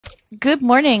Good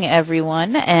morning,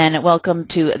 everyone, and welcome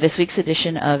to this week's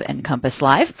edition of NCompass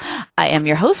Live. I am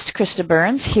your host, Krista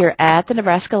Burns, here at the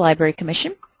Nebraska Library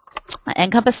Commission.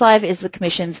 NCompass Live is the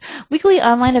Commission's weekly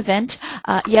online event.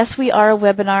 Yes, we are a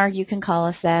webinar. You can call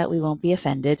us that. We won't be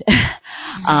offended. We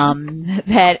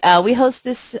host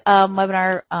this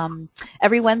webinar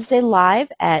every Wednesday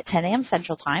live at 10 a.m.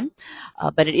 Central Time,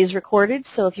 but it is recorded,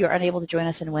 so if you're unable to join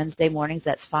us on Wednesday mornings,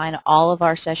 that's fine. All of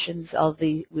our sessions,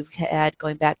 we've had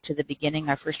going back to the beginning.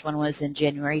 Our first one was in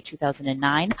January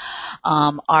 2009.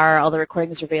 All the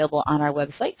recordings are available on our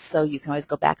website, so you can always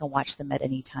go back and watch them at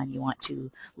any time you want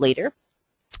to later.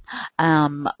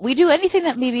 We do anything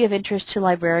that may be of interest to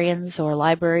librarians or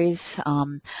libraries.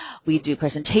 We do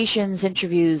presentations,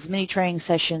 interviews, mini training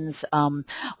sessions,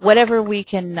 whatever we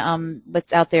can,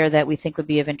 what's out there that we think would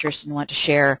be of interest and want to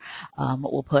share,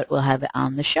 we'll have it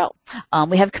on the show.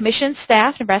 We have commission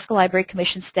staff, Nebraska Library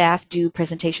Commission staff do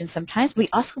presentations sometimes. We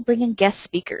also bring in guest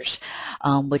speakers,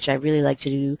 which I really like to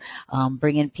do,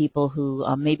 bring in people who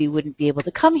maybe wouldn't be able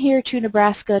to come here to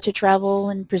Nebraska to travel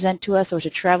and present to us or to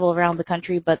travel around the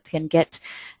country, but can get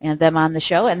them on the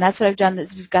show, and that's what I've done.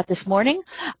 We've got this morning.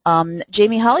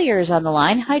 Jamie Hollier is on the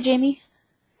line. Hi, Jamie.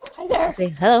 Hi there. Say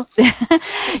hello.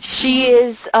 She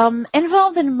is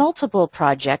involved in multiple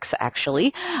projects,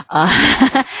 actually.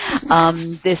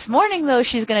 This morning, though,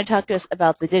 she's going to talk to us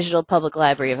about the Digital Public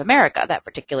Library of America, that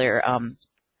particular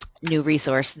new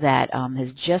resource that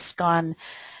has just gone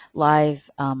live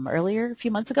earlier, a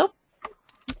few months ago.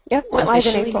 Yep, went live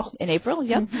in April. In April,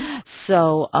 yep.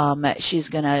 So she's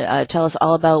going to tell us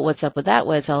all about what's up with that,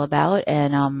 what it's all about,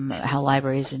 and how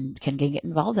libraries can get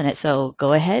involved in it. So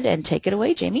go ahead and take it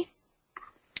away, Jamie.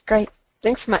 Great.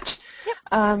 Thanks so much. Yep.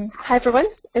 Hi, everyone.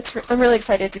 I'm really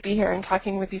excited to be here and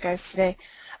talking with you guys today.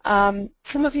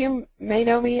 Some of you may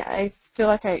know me. I feel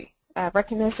like I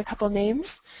recognized a couple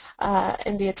names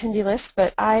in the attendee list,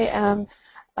 but I am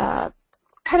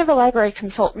kind of a library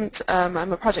consultant. I'm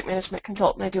a project management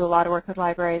consultant. I do a lot of work with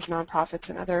libraries, nonprofits,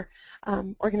 and other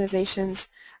organizations.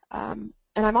 And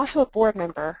I'm also a board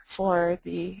member for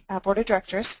the board of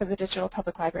directors for the Digital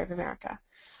Public Library of America.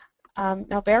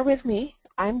 Now bear with me,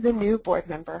 I'm the new board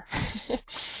member.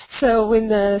 So when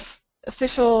the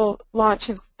official launch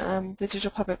of the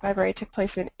Digital Public Library took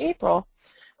place in April,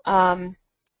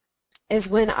 is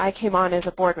when I came on as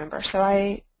a board member. So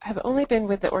I have only been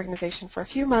with the organization for a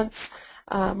few months,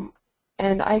 and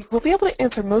I will be able to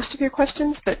answer most of your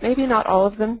questions, but maybe not all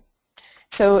of them.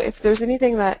 So if there's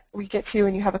anything that we get to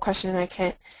and you have a question and I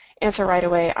can't answer right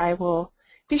away, I will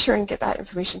be sure and get that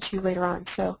information to you later on.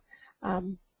 So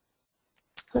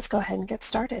let's go ahead and get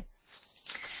started.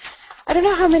 I don't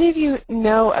know how many of you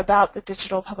know about the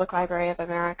Digital Public Library of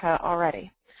America already.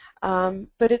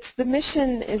 But the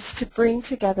mission is to bring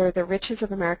together the riches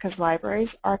of America's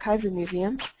libraries, archives, and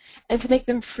museums, and to make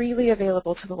them freely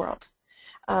available to the world.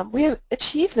 We have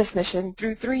achieved this mission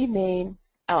through three main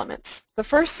elements. The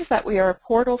first is that we are a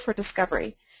portal for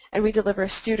discovery, and we deliver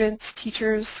students,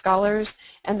 teachers, scholars,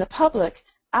 and the public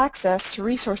access to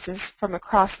resources from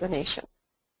across the nation.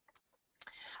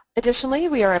 Additionally,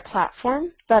 we are a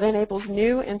platform that enables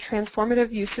new and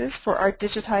transformative uses for our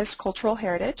digitized cultural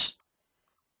heritage.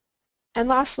 And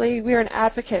lastly, we are an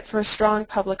advocate for a strong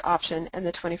public option in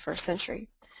the 21st century.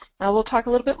 Now we'll talk a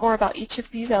little bit more about each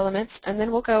of these elements, and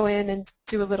then we'll go in and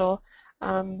do a little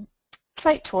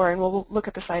site tour, and we'll look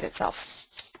at the site itself.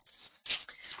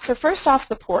 So first off,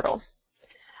 the portal.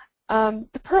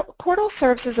 The portal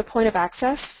serves as a point of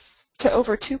access to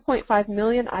over 2.5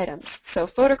 million items, so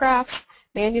photographs,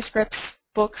 manuscripts,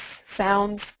 books,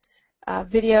 sounds,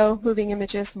 video, moving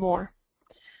images, more.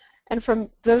 And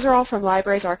those are all from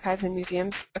libraries, archives, and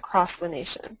museums across the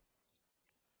nation.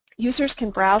 Users can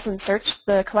browse and search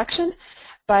the collection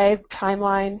by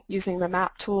timeline using the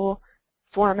map tool,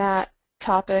 format,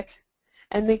 topic,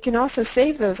 and they can also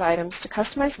save those items to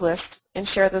customized lists and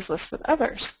share those lists with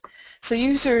others. So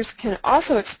users can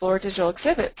also explore digital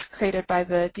exhibits created by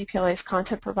the DPLA's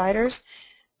content providers,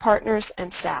 partners,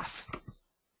 and staff.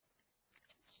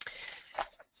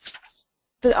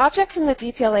 The objects in the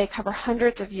DPLA cover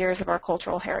hundreds of years of our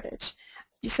cultural heritage.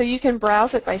 So you can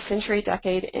browse it by century,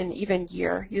 decade, and even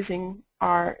year using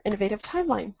our innovative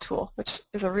timeline tool, which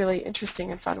is a really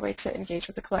interesting and fun way to engage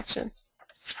with the collection.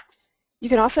 You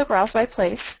can also browse by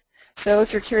place. So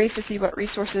if you're curious to see what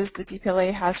resources the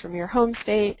DPLA has from your home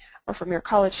state, or from your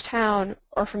college town,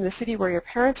 or from the city where your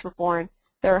parents were born,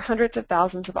 there are hundreds of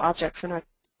thousands of objects in our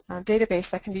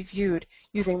database that can be viewed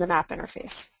using the map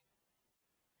interface.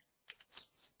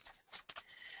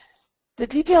 The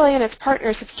DPLA and its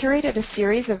partners have curated a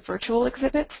series of virtual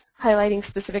exhibits highlighting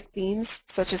specific themes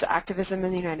such as activism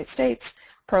in the United States,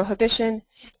 prohibition,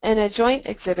 and a joint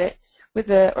exhibit with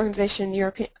the organization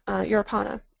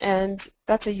Europana. And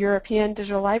that's a European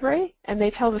digital library, and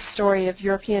they tell the story of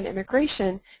European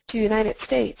immigration to the United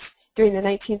States during the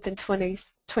 19th and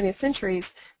 20th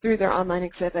centuries through their online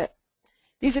exhibit.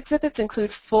 These exhibits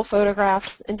include full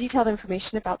photographs and detailed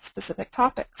information about specific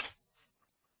topics.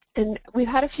 And we've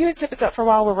had a few exhibits up for a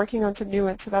while. We're working on some new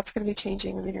ones, so that's going to be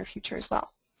changing in the near future as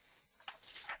well.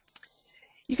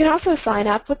 You can also sign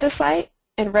up with the site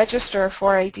and register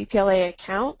for a DPLA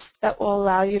account that will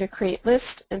allow you to create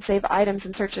lists and save items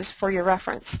and searches for your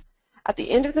reference. At the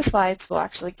end of the slides, we'll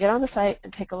actually get on the site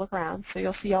and take a look around, so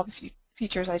you'll see all the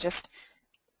features I just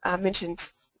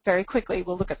mentioned very quickly.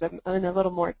 We'll look at them in a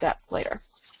little more depth later.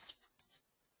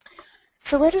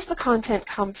 So where does the content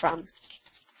come from?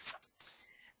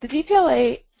 The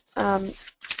DPLA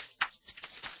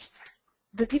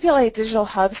Digital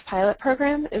Hubs pilot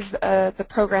program is the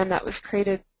program that was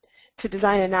created to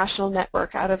design a national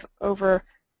network out of over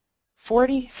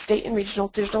 40 state and regional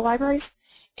digital libraries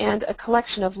and a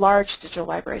collection of large digital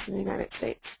libraries in the United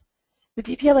States. The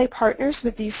DPLA partners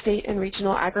with these state and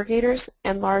regional aggregators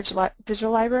and large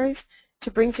digital libraries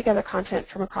to bring together content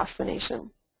from across the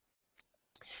nation.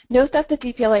 Note that the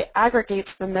DPLA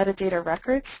aggregates the metadata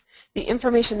records, the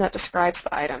information that describes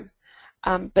the item,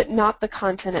 but not the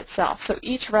content itself. So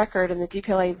each record in the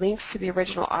DPLA links to the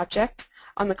original object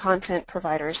on the content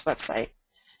provider's website.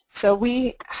 So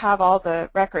we have all the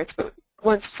records, but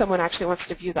once someone actually wants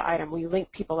to view the item, we link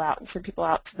people out and send people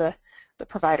out to the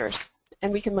providers.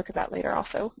 And we can look at that later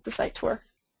also with the site tour.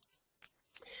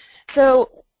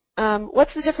 So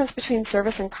what's the difference between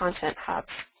service and content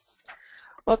hubs?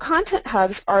 Well, content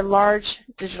hubs are large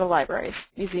digital libraries,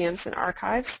 museums, and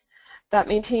archives that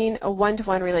maintain a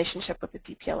one-to-one relationship with the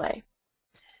DPLA.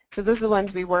 So those are the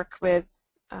ones we work with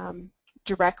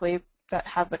directly that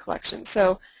have the collection.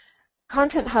 So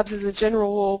content hubs, as a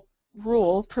general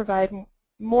rule, provide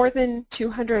more than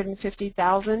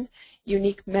 250,000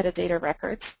 unique metadata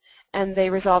records, and they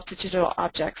resolve to digital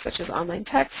objects such as online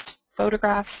text,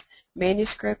 photographs,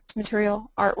 manuscript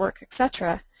material, artwork,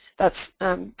 etc. That's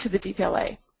to the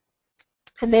DPLA.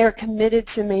 And they are committed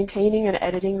to maintaining and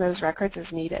editing those records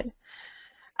as needed.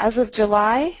 As of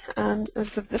July,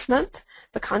 as of this month,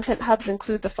 the content hubs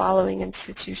include the following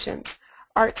institutions: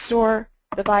 Art Store,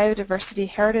 the Biodiversity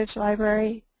Heritage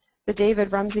Library, the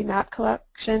David Rumsey Map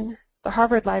Collection, the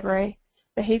Harvard Library,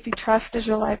 the Hazy Trust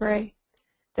Digital Library,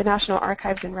 the National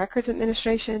Archives and Records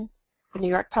Administration, the New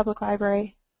York Public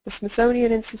Library, the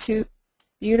Smithsonian Institute,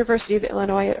 the University of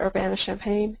Illinois at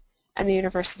Urbana-Champaign, and the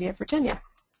University of Virginia.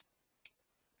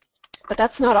 But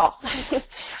that's not all.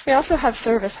 We also have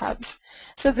service hubs.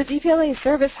 So the DPLA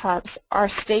service hubs are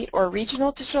state or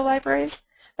regional digital libraries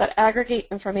that aggregate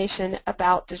information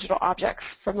about digital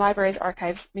objects from libraries,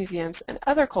 archives, museums, and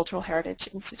other cultural heritage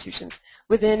institutions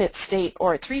within its state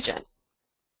or its region.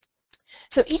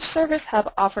 So each service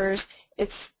hub offers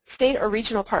its state or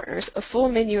regional partners a full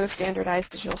menu of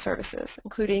standardized digital services,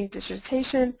 including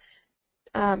digitization,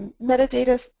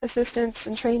 metadata assistance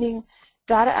and training,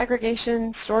 data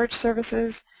aggregation, storage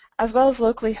services, as well as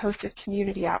locally hosted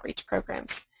community outreach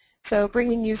programs. So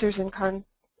bringing users in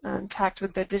contact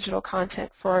with the digital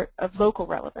content of local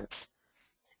relevance.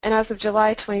 And as of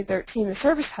July 2013, the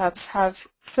service hubs have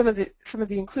some of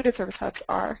the included service hubs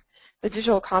are the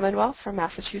Digital Commonwealth from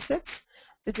Massachusetts,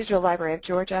 the Digital Library of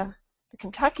Georgia, the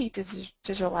Kentucky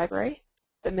Digital Library,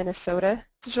 the Minnesota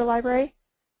Digital Library,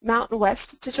 Mountain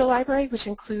West Digital Library, which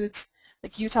includes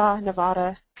like Utah,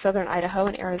 Nevada, Southern Idaho,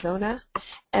 and Arizona,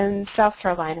 and South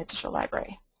Carolina Digital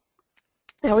Library.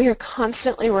 Now we are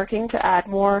constantly working to add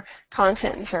more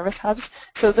content and service hubs,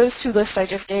 so those two lists I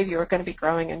just gave you are going to be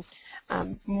growing,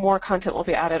 and more content will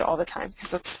be added all the time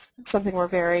because that's something we're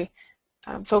very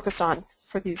focused on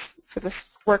for this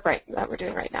work that we're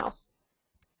doing right now.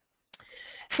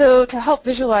 So to help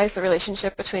visualize the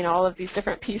relationship between all of these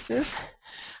different pieces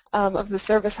of the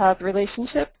service hub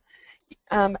relationship,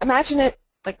 imagine it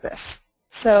like this.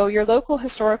 So your local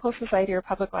historical society or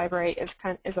public library is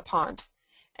a pond,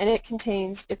 and it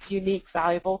contains its unique,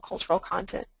 valuable cultural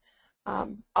content,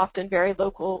 often very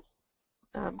local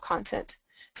content.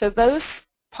 So those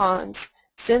ponds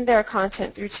send their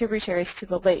content through tributaries to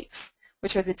the lakes,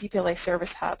 which are the DPLA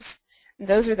service hubs. And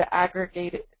those are the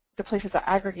places that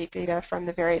aggregate data from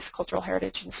the various cultural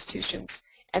heritage institutions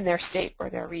and their state or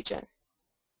their region.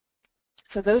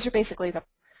 So those are basically the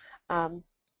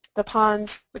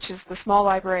ponds, which is the small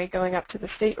library going up to the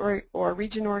state or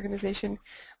region organization,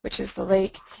 which is the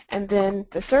lake, and then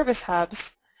the service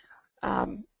hubs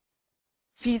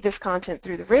feed this content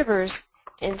through the rivers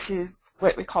into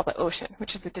what we call the ocean,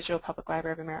 which is the Digital Public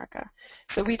Library of America.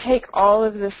 So we take all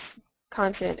of this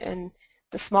content and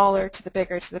the smaller to the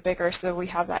bigger, so we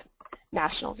have that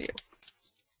national view.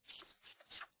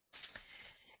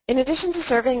 In addition to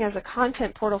serving as a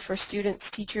content portal for students,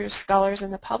 teachers, scholars,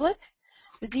 and the public,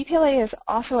 the DPLA is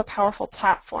also a powerful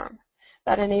platform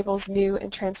that enables new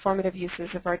and transformative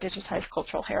uses of our digitized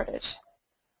cultural heritage.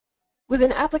 With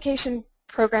an application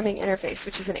programming interface,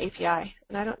 which is an API,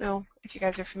 and I don't know if you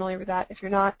guys are familiar with that. If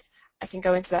you're not, I can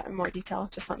go into that in more detail.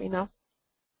 Just let me know.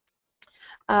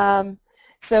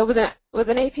 So with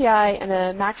an API and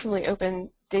a maximally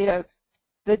open data,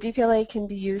 the DPLA can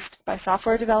be used by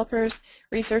software developers,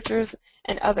 researchers,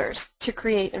 and others to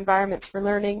create environments for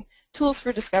learning, tools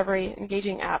for discovery,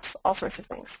 engaging apps, all sorts of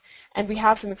things. And we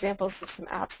have some examples of some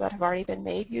apps that have already been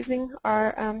made using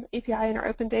our API and our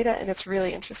open data, and it's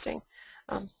really interesting.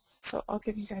 So I'll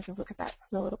give you guys a look at that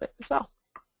in a little bit as well.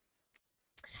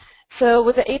 So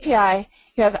with the API,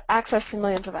 you have access to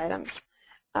millions of items.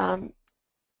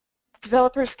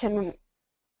 Developers can,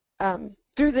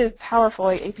 through the powerful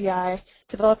API,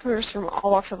 developers from all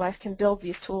walks of life can build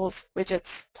these tools,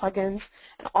 widgets, plugins,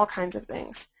 and all kinds of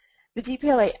things. The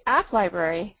DPLA app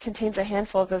library contains a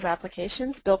handful of those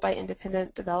applications built by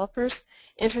independent developers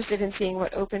interested in seeing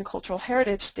what open cultural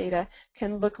heritage data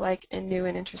can look like in new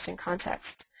and interesting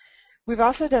contexts. We've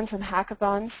also done some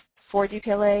hackathons for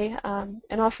DPLA,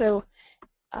 and also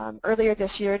earlier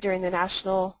this year during the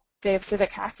National Day of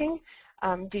Civic Hacking,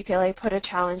 DPLA put a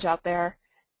challenge out there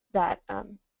that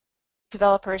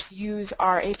developers use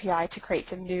our API to create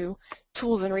some new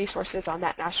tools and resources on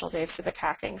that National Day of Civic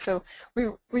Hacking. So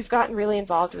we've gotten really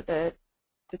involved with the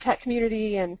tech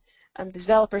community and the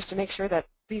developers to make sure that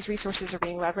these resources are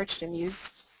being leveraged and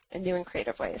used in new and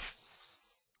creative ways.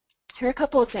 Here are a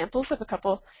couple examples of a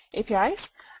couple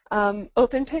APIs.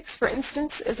 OpenPix, for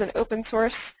instance, is an open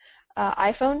source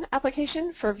iPhone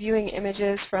application for viewing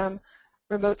images from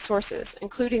remote sources,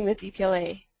 including the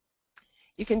DPLA.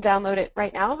 You can download it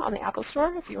right now on the Apple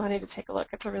Store if you wanted to take a look.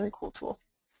 It's a really cool tool.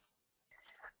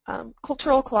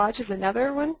 Cultural Collage is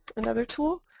another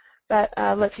tool that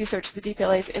lets you search the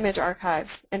DPLA's image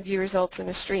archives and view results in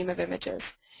a stream of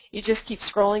images. You just keep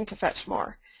scrolling to fetch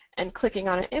more, and clicking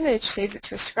on an image saves it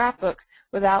to a scrapbook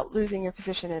without losing your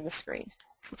position in the screen.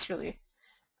 So it's really,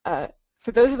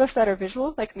 for those of us that are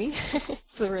visual, like me,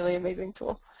 it's a really amazing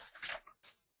tool.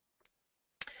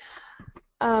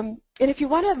 And if you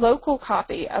want a local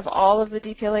copy of all of the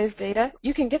DPLA's data,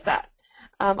 you can get that.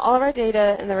 All of our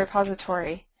data in the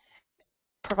repository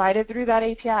provided through that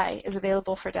API is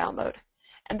available for download.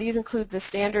 And these include the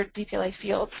standard DPLA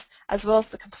fields, as well as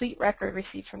the complete record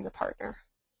received from the partner.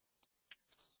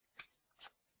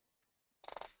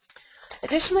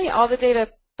 Additionally, all the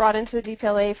data brought into the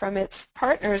DPLA from its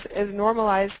partners is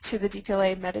normalized to the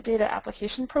DPLA metadata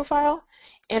application profile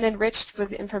and enriched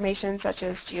with information such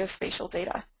as geospatial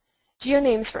data.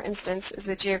 GeoNames, for instance, is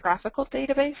a geographical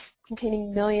database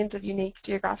containing millions of unique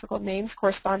geographical names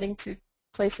corresponding to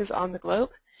places on the globe.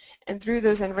 And through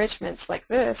those enrichments like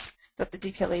this that the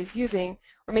DPLA is using,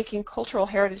 we're making cultural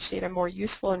heritage data more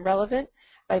useful and relevant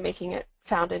by making it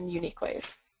found in unique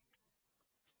ways.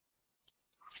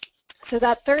 So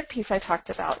that third piece I talked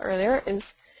about earlier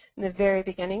is, in the very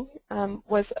beginning,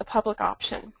 was a public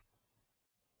option.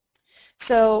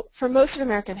 So for most of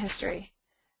American history,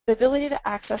 the ability to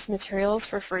access materials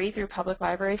for free through public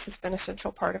libraries has been a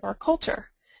central part of our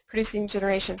culture, producing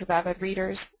generations of avid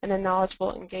readers and a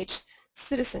knowledgeable, engaged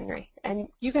citizenry. And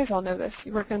you guys all know this.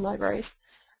 You work in libraries.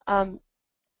 The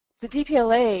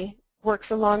DPLA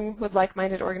works along with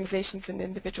like-minded organizations and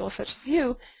individuals such as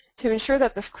you to ensure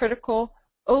that this critical,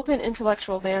 open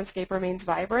intellectual landscape remains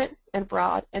vibrant and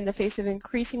broad in the face of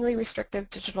increasingly restrictive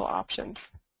digital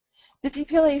options. The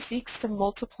DPLA seeks to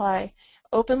multiply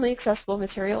openly accessible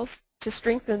materials to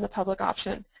strengthen the public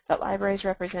option that libraries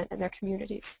represent in their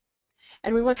communities.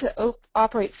 And we want to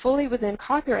operate fully within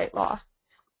copyright law.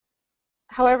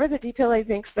 However, the DPLA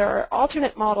thinks there are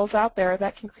alternate models out there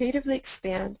that can creatively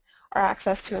expand our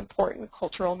access to important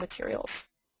cultural materials.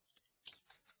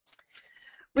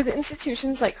 With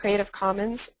institutions like Creative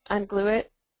Commons, Unglueit,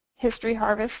 History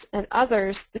Harvest, and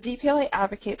others, the DPLA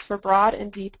advocates for broad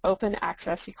and deep open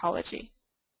access ecology.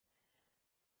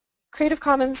 Creative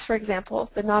Commons, for example,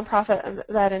 the nonprofit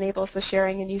that enables the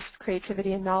sharing and use of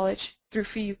creativity and knowledge through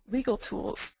free legal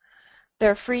tools.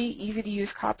 Their free,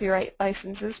 easy-to-use copyright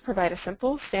licenses provide a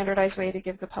simple, standardized way to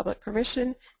give the public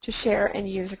permission to share and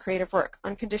use a creative work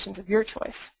on conditions of your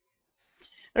choice.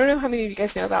 I don't know how many of you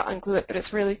guys know about Unglueit, but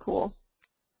it's really cool.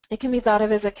 It can be thought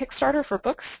of as a Kickstarter for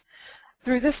books.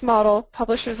 Through this model,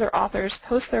 publishers or authors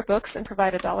post their books and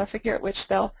provide a dollar figure at which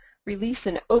they'll release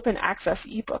an open access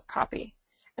ebook copy.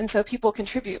 And so people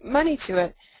contribute money to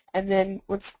it, and then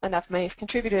once enough money is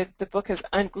contributed, the book is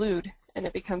unglued and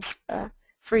it becomes a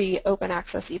free open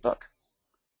access ebook.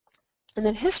 And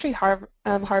then History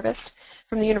Harvest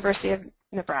from the University of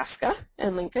Nebraska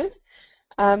in Lincoln.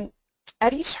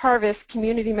 At each harvest,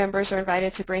 community members are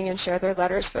invited to bring and share their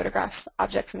letters, photographs,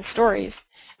 objects, and stories,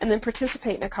 and then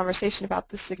participate in a conversation about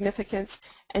the significance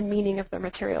and meaning of their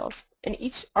materials. And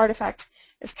each artifact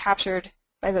is captured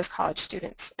by those college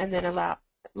students and then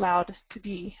allowed to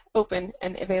be open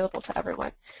and available to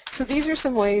everyone. So these are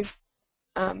some ways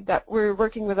that we're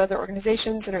working with other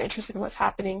organizations and are interested in what's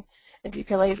happening, and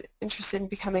DPLA is interested in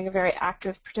becoming a very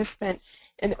active participant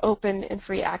in open and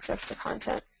free access to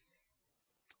content.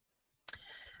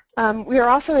 We are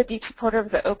also a deep supporter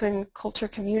of the open culture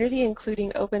community,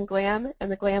 including Open GLAM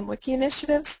and the GLAM Wiki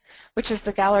initiatives, which is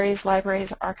the galleries,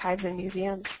 libraries, archives, and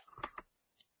museums.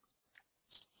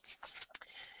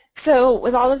 So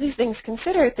with all of these things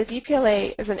considered, the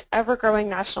DPLA is an ever-growing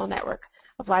national network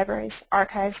of libraries,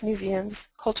 archives, museums,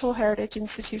 cultural heritage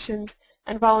institutions,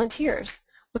 and volunteers,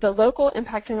 with a local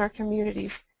impact in our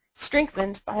communities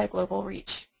strengthened by a global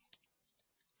reach.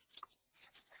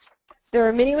 There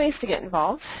are many ways to get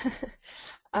involved,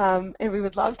 and we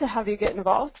would love to have you get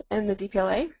involved in the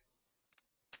DPLA.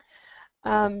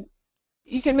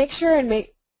 You can make sure and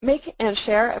make and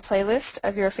share a playlist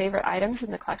of your favorite items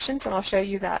in the collections, and I'll show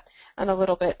you that in a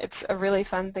little bit. It's a really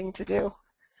fun thing to do.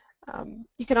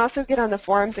 You can also get on the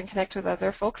forums and connect with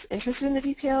other folks interested in the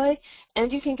DPLA,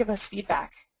 and you can give us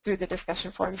feedback through the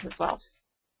discussion forums as well.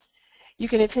 You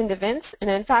can attend events, and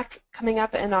in fact, coming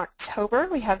up in October,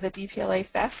 we have the DPLA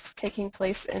Fest taking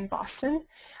place in Boston,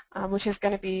 which is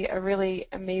going to be a really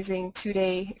amazing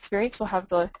two-day experience. We'll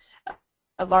have a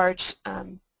large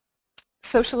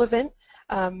social event,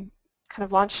 kind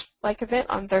of launch-like event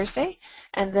on Thursday,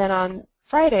 and then on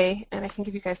Friday, and I can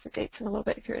give you guys the dates in a little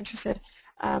bit if you're interested,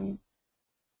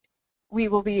 we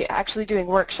will be actually doing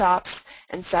workshops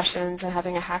and sessions and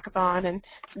having a hackathon and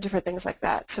some different things like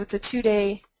that. So it's a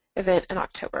two-day event in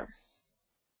October.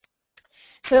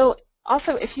 So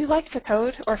also, if you like to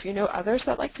code, or if you know others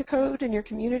that like to code in your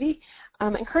community,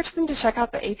 encourage them to check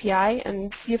out the API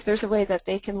and see if there's a way that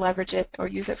they can leverage it or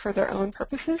use it for their own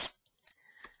purposes.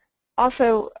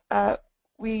 Also,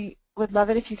 we would love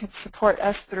it if you could support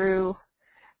us through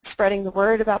spreading the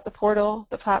word about the portal,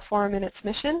 the platform, and its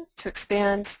mission to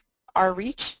expand our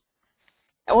reach.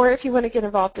 Or if you want to get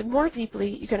involved in more deeply,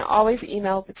 you can always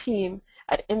email the team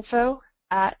at info@dp.la,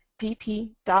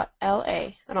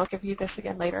 and I'll give you this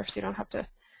again later so you don't have to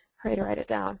hurry to write it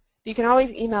down. You can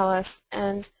always email us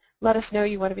and let us know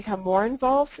you want to become more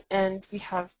involved, and we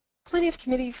have plenty of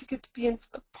committees you could be a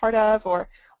part of or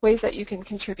ways that you can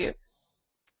contribute.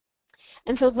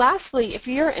 And so lastly, if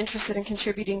you're interested in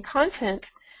contributing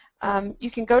content,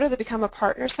 you can go to the Become a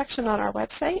Partner section on our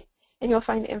website, and you'll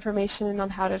find information on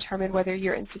how to determine whether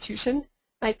your institution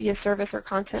might be a service or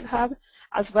content hub,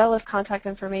 as well as contact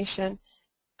information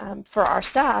for our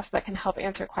staff that can help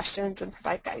answer questions and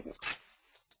provide guidance.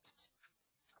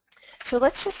 So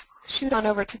let's just shoot on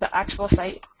over to the actual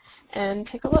site and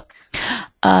take a look.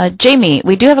 Jamie,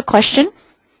 we do have a question.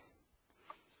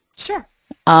 Sure.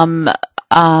 From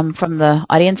the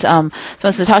audience. So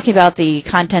instead of talking about the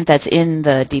content that's in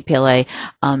the DPLA,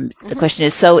 the question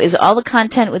is, so is all the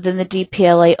content within the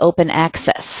DPLA open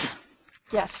access?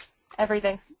 Yes,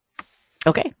 everything.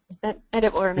 Okay. And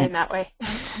it will remain that way.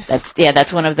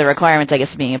 That's one of the requirements, I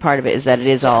guess, being a part of it, is that it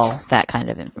is all that kind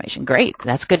of information. Great.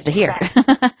 That's good to hear.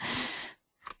 Exactly.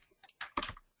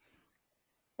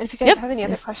 And if you guys have any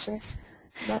other questions.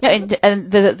 Yeah,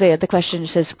 and the question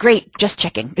says, great, just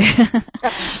checking.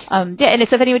 And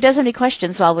so if anyone does have any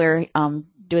questions while we're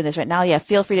doing this right now,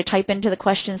 feel free to type into the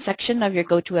questions section of your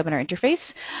GoToWebinar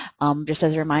interface. Just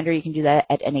as a reminder, you can do that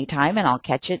at any time, and I'll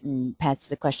catch it and pass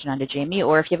the question on to Jamie.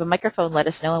 Or if you have a microphone, let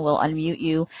us know, and we'll unmute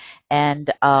you, and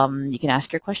you can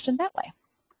ask your question that way.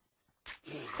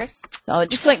 Okay. So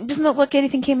it doesn't look like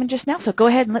anything came in just now, so go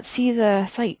ahead and let's see the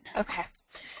site. Okay.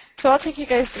 So I'll take you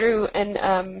guys through, and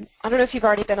I don't know if you've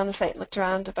already been on the site and looked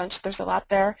around a bunch. There's a lot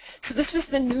there. So this was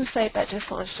the new site that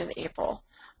just launched in April.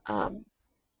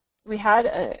 We had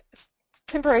a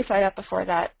temporary site up before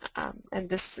that, and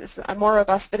this is more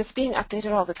robust, but it's being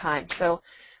updated all the time. So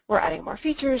we're adding more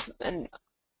features and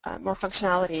more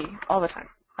functionality all the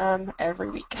time, every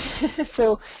week.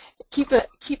 So keep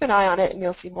an eye on it, and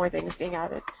you'll see more things being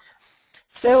added.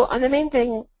 So on the main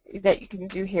thing that you can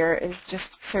do here is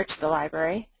just search the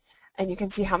library. And you can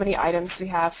see how many items we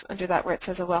have under that where it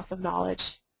says a wealth of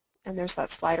knowledge. And there's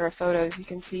that slider of photos. You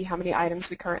can see how many items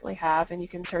we currently have, and you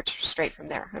can search straight from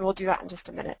there. And we'll do that in just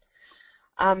a minute.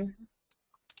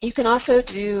 You can also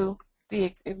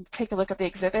take a look at the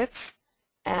exhibits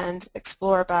and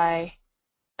explore by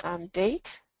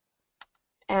date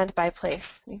and by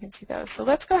place. You can see those. So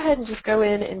let's go ahead and just go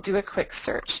in and do a quick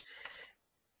search.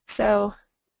 So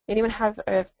anyone have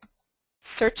a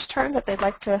search term that they'd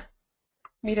like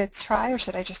me to try, or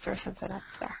should I just throw something up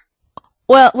there?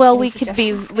 Well, we could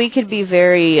be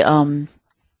very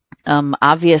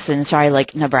obvious and sorry,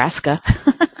 like Nebraska.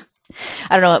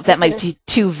 I don't know if that might be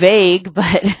too vague,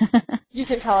 but you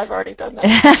can tell I've already done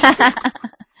that.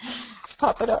 Let's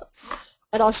pop it up,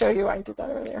 and I'll show you why I did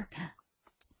that earlier.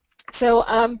 So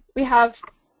we have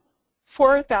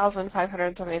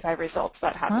 4,575 results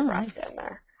that have Nebraska in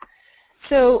there.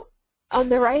 So on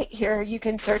the right here, you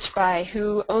can search by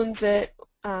who owns it,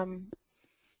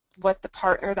 what the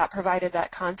partner that provided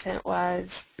that content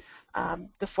was,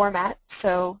 the format.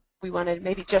 So we wanted to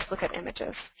maybe just look at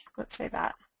images. Let's say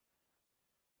that.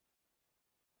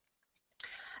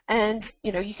 And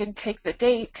you can take the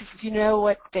date, because if you know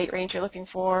what date range you're looking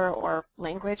for, or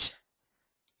language,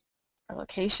 or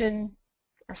location,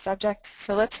 or subject.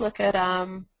 So let's look at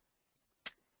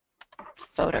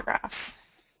photographs.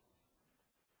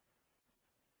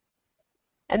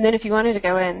 And then if you wanted to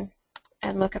go in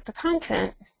and look at the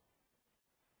content,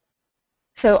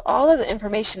 so all of the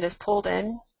information is pulled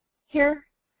in here,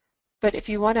 but if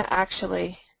you want to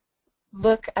actually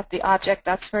look at the object,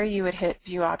 that's where you would hit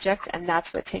View Object, and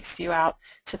that's what takes you out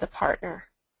to the partner.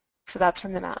 So that's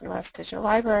from the Mountain West Digital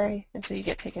Library, and so you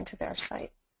get taken to their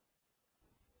site.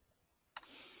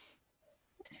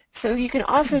 So you can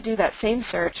also do that same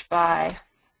search by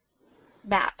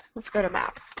map. Let's go to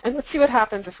map, and let's see what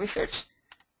happens if we search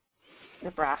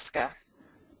Nebraska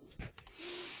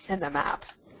in the map.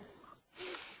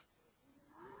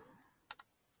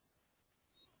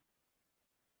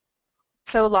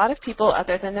 So a lot of people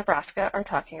other than Nebraska are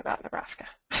talking about Nebraska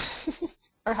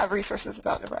or have resources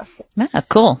about Nebraska. Ah,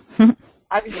 cool.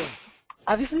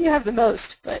 Obviously you have the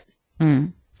most, but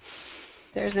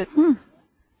there's a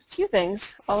few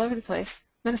things all over the place.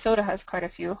 Minnesota has quite a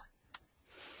few.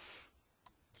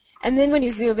 And then when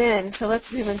you zoom in, so let's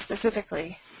zoom in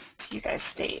specifically to you guys'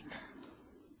 state.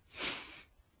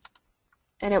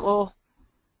 And it will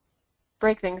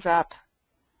break things up,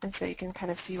 and so you can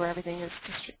kind of see where everything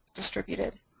is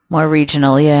distributed. More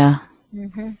regional, yeah.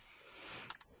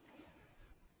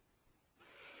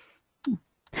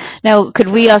 Now, could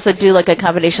we also do like a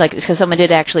combination, like, because someone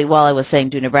did actually, while I was saying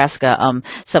do Nebraska,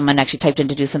 someone actually typed in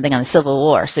to do something on the Civil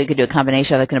War, so you could do a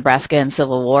combination of like Nebraska and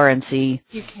Civil War and see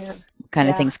what kind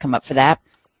of things come up for that.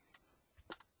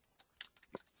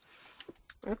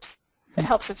 Oops. It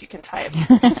helps if you can type.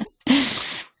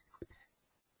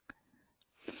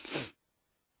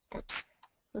 Oops.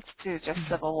 Let's do just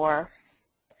Civil War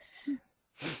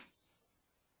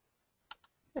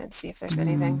and see if there's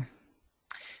anything.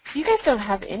 So you guys don't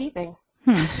have anything.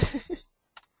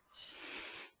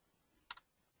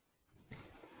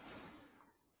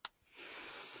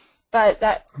 But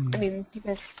that, I mean, you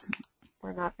guys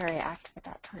were not very active at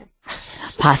that time.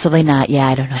 Possibly not. Yeah,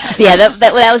 I don't know. Yeah,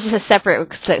 that was just a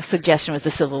separate suggestion, was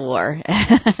the Civil War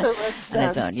So let's, on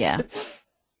its own. Yeah.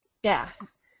 Yeah.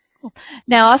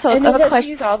 Now, also, and I have a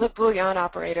question. Use all the Boolean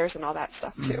operators and all that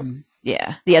stuff too.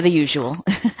 Yeah, the usual.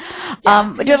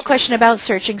 I do have a question about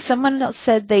searching. Someone else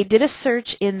said they did a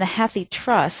search in the Hathi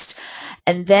Trust,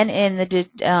 and then in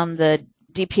the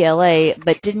DPLA,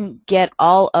 but didn't get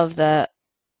all of the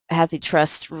Hathi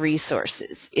Trust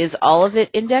resources. Is all of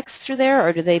it indexed through there,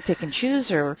 or do they pick and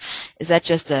choose, or is that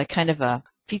just a kind of a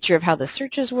feature of how the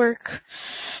searches work?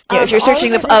 Yeah, if you're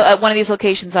searching one of these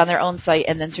locations on their own site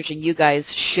and then searching you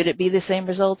guys, should it be the same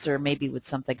results, or maybe would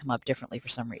something come up differently for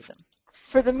some reason?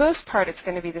 For the most part, it's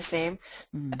going to be the same.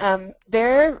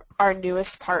 They're our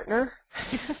newest partner,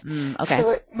 okay.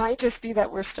 So it might just be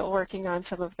that we're still working on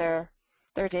some of their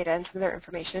data and some of their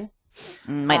information.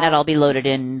 Might not all be loaded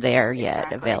in there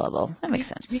yet, available. That makes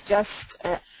sense. We just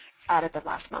added them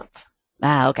last month.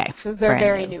 Ah, okay. So they're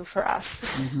very new for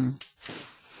us.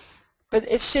 But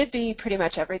it should be pretty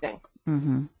much everything.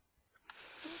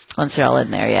 Once they're all in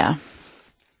there, yeah.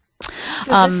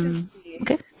 So this is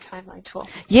the timeline tool.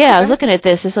 Yeah, I was looking at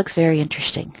this. This looks very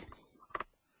interesting.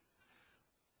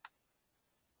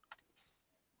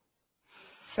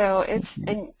 So it's,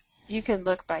 and you can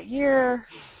look by year.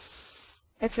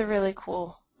 It's a really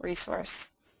cool resource.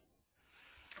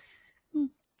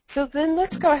 So then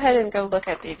let's go ahead and go look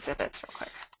at the exhibits real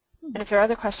quick. And if there are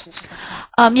other questions, just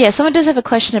let me know. Yeah, someone does have a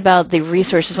question about the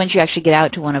resources once you actually get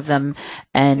out to one of them,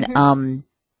 and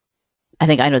I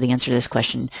think I know the answer to this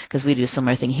question because we do a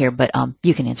similar thing here, but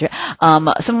you can answer it. They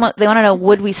want to know,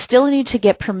 would we still need to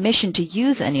get permission to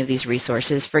use any of these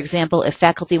resources? For example, if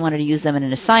faculty wanted to use them in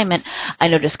an assignment, I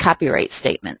noticed copyright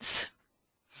statements.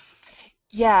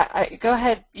 Yeah, go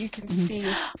ahead. You can see,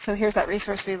 so here's that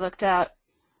resource we looked at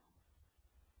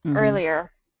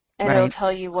earlier, and it'll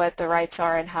tell you what the rights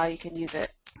are and how you can use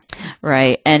it.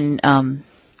 Right, and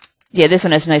yeah, this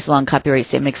one has a nice long copyright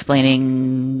statement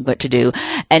explaining what to do.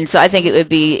 And so I think it would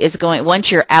be, once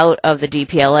you're out of the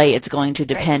DPLA, it's going to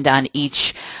depend on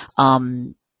each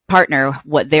partner,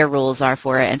 what their rules are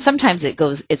for it. And sometimes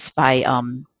it's by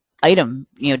item,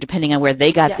 depending on where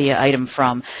they got the item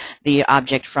from, the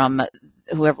object from,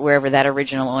 wherever that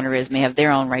original owner is may have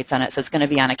their own rights on it. So it's going to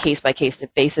be on a case-by-case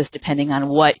basis depending on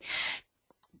what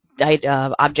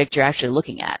object you're actually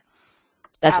looking at.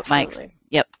 That's Absolutely. what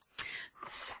yep.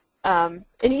 And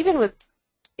even with,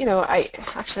 I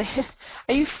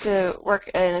used to work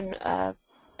in a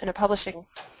publishing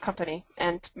company,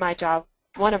 and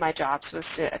one of my jobs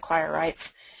was to acquire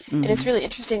rights. And it's really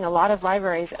interesting. A lot of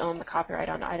libraries own the copyright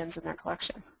on items in their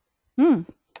collection.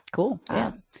 Cool.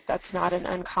 Yeah. That's not an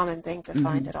uncommon thing to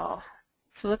find at all.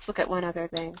 So let's look at one other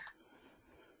thing.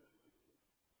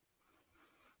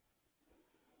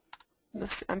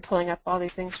 I'm pulling up all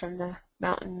these things from the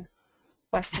Mountain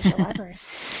West Digital Library.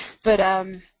 But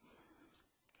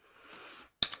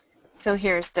so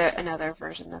here's another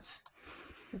version of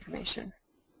information.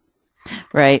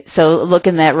 Right. So look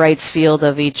in that rights field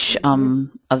of each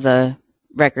of the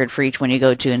record for each one you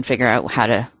go to and figure out how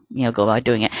to go about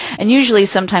doing it. And usually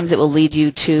sometimes it will lead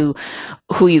you to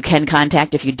who you can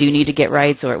contact if you do need to get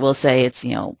rights, or it will say it's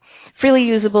freely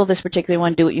usable, this particular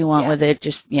one, do what you want with it.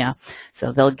 Just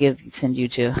so they'll send you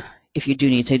to if you do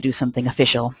need to do something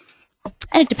official.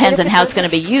 And it depends on how it's going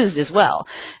to be used as well.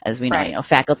 As we know,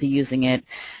 faculty using it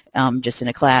just in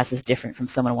a class is different from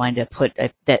someone wanting to put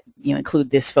include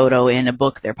this photo in a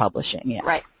book they're publishing. Yeah.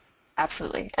 Right.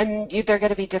 Absolutely. And there are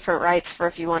going to be different rights for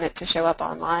if you want it to show up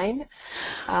online.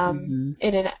 On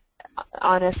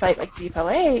a site like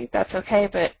DPLA, that's okay,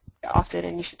 but often,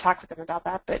 and you should talk with them about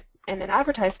that, but in an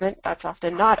advertisement, that's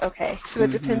often not okay. So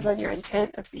it depends on your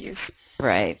intent of the use.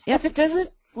 Right. Yep. If it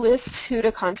doesn't list who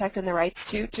to contact and the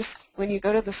rights to, just when you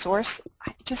go to the source,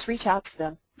 just reach out to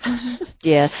them.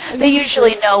 Yeah. They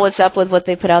usually know what's up with what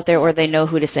they put out there, or they know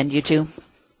who to send you to.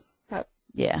 Yep.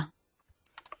 Yeah.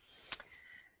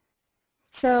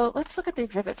 So let's look at the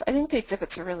exhibits. I think the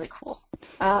exhibits are really cool.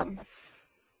 I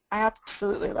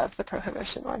absolutely love the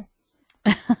prohibition one.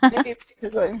 Maybe it's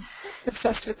because I'm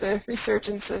obsessed with the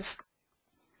resurgence of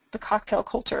the cocktail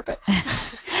culture, but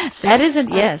that is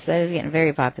getting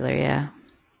very popular, yeah.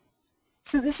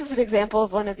 So this is an example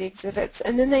of one of the exhibits,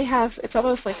 and then they have, it's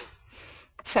almost like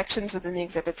sections within the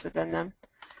exhibits within them.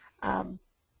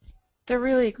 They're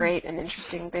really great and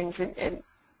interesting things, and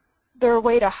they're a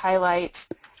way to highlight,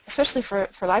 especially for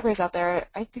libraries out there,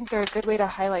 I think they're a good way to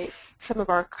highlight some of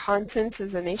our content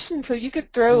as a nation. So you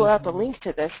could throw up a link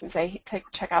to this and say,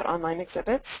 check out online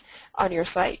exhibits on your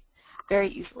site very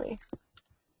easily.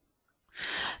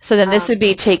 So then this would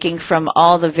be taking from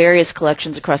all the various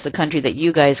collections across the country that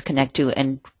you guys connect to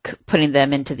and putting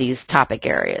them into these topic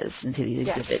areas, into these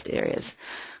exhibit areas.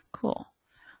 Cool.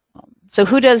 So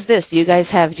who does this? Do you guys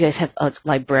have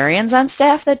librarians on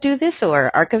staff that do this,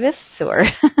 or archivists, or?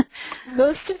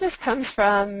 Most of this comes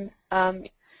from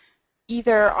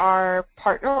either our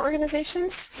partner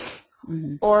organizations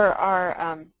or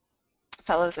our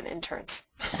fellows and interns.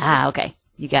 Ah, okay.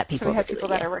 You got people. So we have people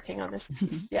that are working on this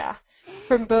piece,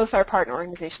 from both our partner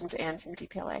organizations and from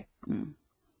DPLA.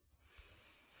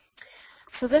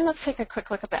 So then let's take a quick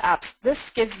look at the apps. This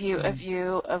gives you a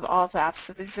view of all of the apps.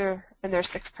 So these are, and there's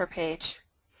 6 per page.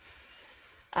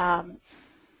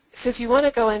 So if you want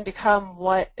to go and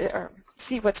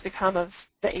see what's become of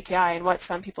the API and what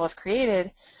some people have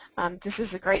created, this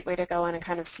is a great way to go in and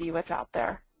kind of see what's out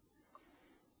there.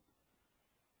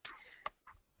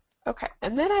 Okay,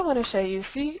 and then I want to show you,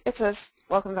 see it says,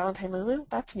 welcome Valentine Lulu,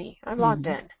 that's me, I'm logged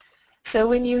in. So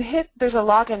when you hit, there's a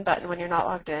login button when you're not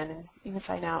logged in, and you can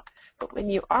sign out. But when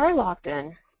you are logged in,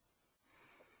 it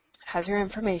has your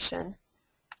information,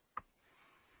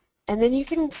 and then you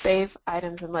can save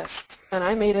items and lists. And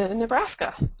I made a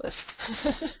Nebraska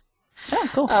list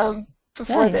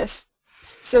before this.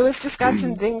 So it's just got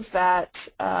some things that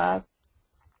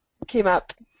came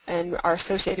up and are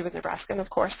associated with Nebraska, and of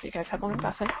course, you guys have Warren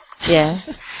Buffett.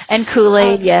 Yes, and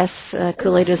Kool-Aid, yes.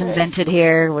 Kool-Aid was invented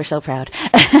here. We're so proud.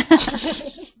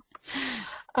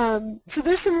 So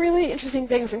there's some really interesting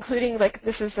things, including, like,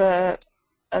 this is a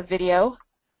video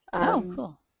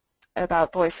cool.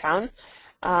 about Boys Town.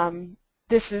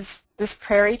 this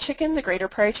prairie chicken, the greater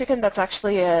prairie chicken, that's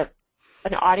actually an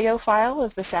audio file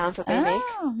of the sounds that they make.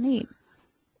 Oh, neat.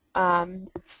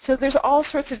 So there's all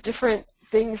sorts of different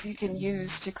things you can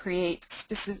use to create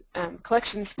specific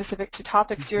collections specific to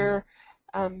topics you're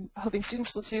hoping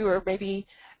students will do, or maybe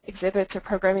exhibits or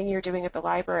programming you're doing at the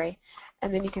library,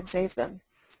 and then you can save them.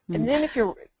 And then if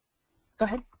you're, go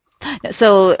ahead.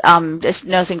 So just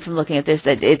noticing from looking at this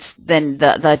that it's then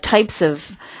the types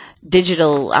of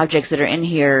digital objects that are in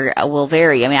here will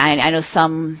vary. I mean, I know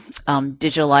some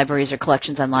digital libraries or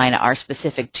collections online are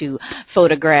specific to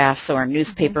photographs or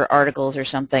newspaper articles or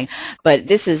something, but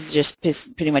this is just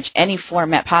pretty much any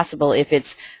format possible. If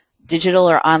it's digital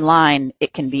or online,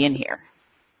 it can be in here.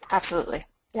 Absolutely.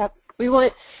 Yep. We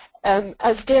want,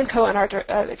 as Dan Cohen, our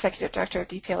executive director of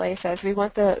DPLA, says, we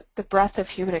want the breadth of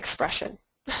human expression.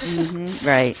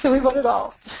 Right. So we want it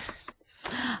all.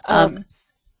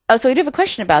 Oh, so we do have a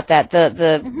question about that.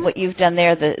 What you've done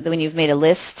there, when you've made a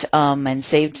list and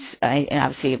saved, and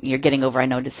obviously you're getting over, I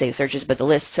know, to save searches, but the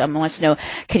list, wants to know,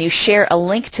 can you share a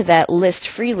link to that list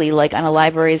freely, like on a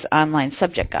library's online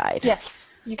subject guide? Yes,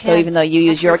 you can. So even though you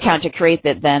use your account to create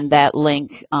that, then that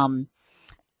link, and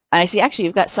I see actually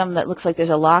you've got some that looks like there's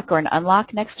a lock or an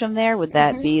unlock next to them there. Would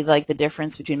that be like the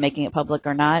difference between making it public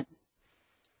or not?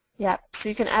 Yeah, so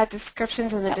you can add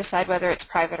descriptions and then decide whether it's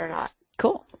private or not.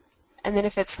 Cool. And then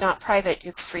if it's not private,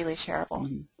 it's freely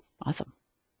shareable. Awesome.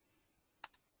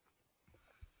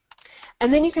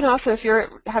 And then you can also, if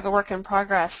you have a work in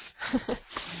progress,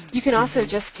 you can also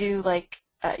just do like,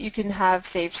 you can have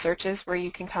saved searches where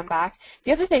you can come back.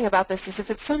 The other thing about this is if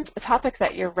it's a topic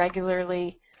that you're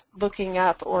regularly looking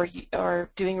up or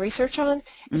doing research on,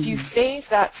 if you save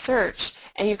that search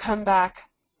and you come back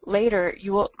later,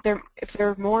 you will, if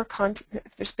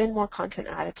there's been more content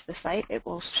added to the site, it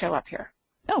will show up here.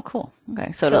 Oh, cool.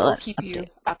 Okay, so it'll keep you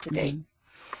up to date.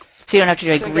 So you don't have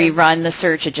to rerun the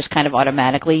search; it just kind of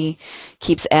automatically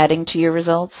keeps adding to your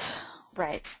results.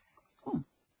 Right.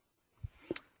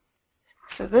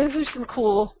 So those are some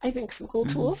cool, I think, some cool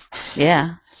tools.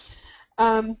 Yeah.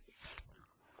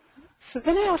 So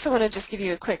then I also want to just give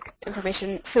you a quick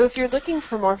information. So if you're looking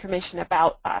for more information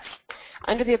about us,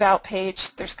 under the About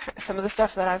page, there's some of the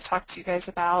stuff that I've talked to you guys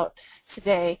about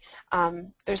today.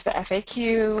 There's the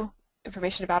FAQ,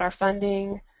 information about our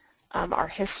funding, our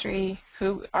history,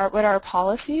 what are our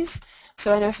policies.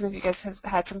 So I know some of you guys have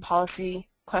had some policy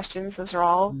questions. Those are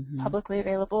all publicly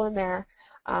available in there.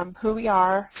 Who we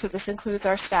are, so this includes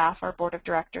our staff, our board of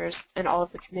directors, and all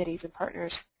of the committees and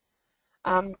partners.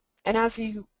 And as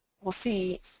you will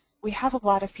see, we have a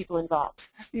lot of people involved.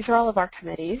 These are all of our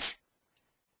committees.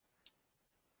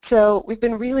 So we've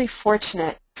been really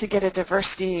fortunate to get a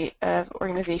diversity of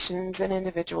organizations and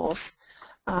individuals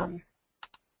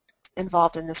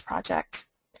involved in this project.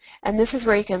 And this is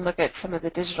where you can look at some of the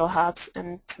digital hubs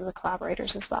and some of the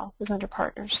collaborators as well, as under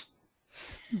partners.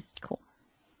 Cool.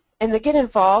 And to get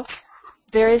involved,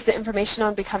 there is the information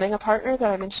on becoming a partner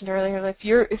that I mentioned earlier.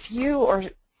 If you or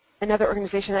another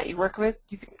organization that you work with,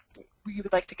 you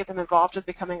would like to get them involved with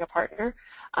becoming a partner,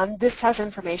 this has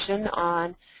information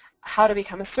on how to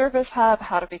become a service hub,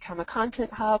 how to become a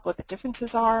content hub, what the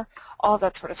differences are, all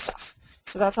that sort of stuff.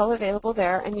 So that's all available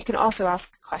there, and you can also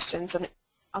ask questions, and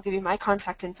I'll give you my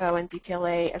contact info and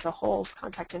DPLA as a whole's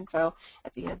contact info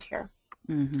at the end here.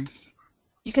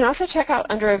 You can also check out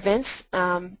under events.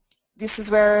 This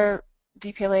is where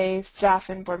DPLA staff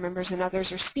and board members and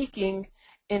others are speaking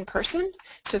in person.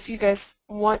 So if you guys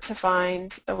want to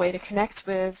find a way to connect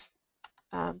with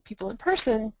people in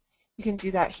person, you can do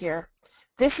that here.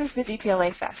 This is the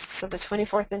DPLA Fest, so the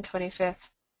 24th and 25th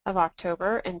of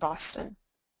October in Boston.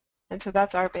 And so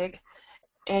that's our big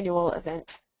annual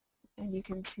event. And you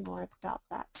can see more about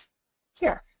that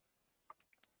here.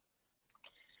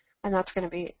 And that's going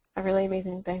to be a really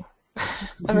amazing thing.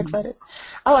 I'm excited.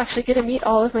 I'll actually get to meet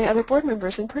all of my other board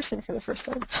members in person for the first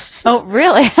time. Oh,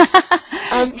 really?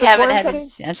 You haven't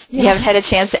had a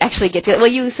chance to actually get to it. Well,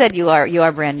 you said you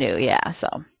are brand new, yeah.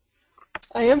 So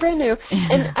I am brand new,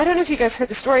 and I don't know if you guys heard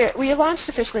the story. We launched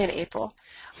officially in April.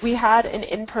 We had an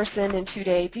in-person and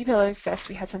 2-day DPLA Fest.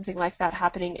 We had something like that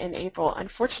happening in April.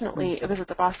 Unfortunately, it was at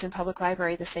the Boston Public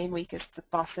Library the same week as the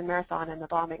Boston Marathon and the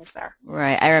bombings there.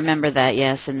 Right, I remember that.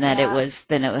 Yes, and that it was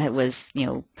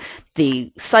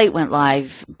the site went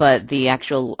live, but the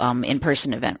actual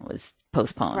in-person event was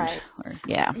postponed. Right.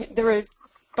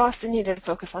 Boston needed to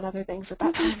focus on other things at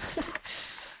that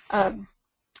time.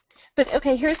 But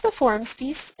okay, here's the forums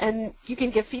piece, and you can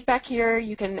give feedback here,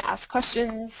 you can ask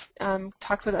questions,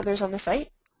 talk with others on the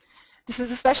site. This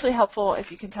is especially helpful,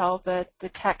 as you can tell, the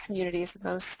tech community is the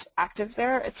most active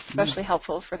there. It's especially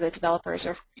helpful for the developers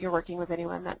or if you're working with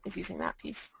anyone that is using that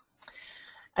piece.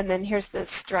 And then here's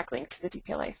this direct link to the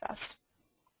DPLA Fest.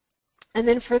 And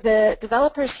then for the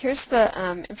developers, here's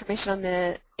the information on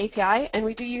the API, and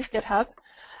we do use GitHub.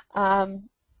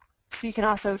 So you can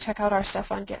also check out our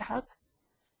stuff on GitHub.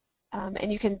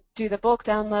 And you can do the bulk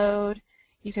download.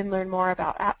 You can learn more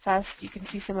about AppFest. You can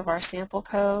see some of our sample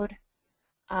code.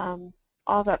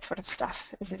 All that sort of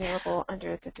stuff is available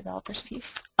under the developers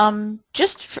piece.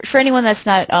 Just for anyone that's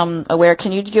not aware,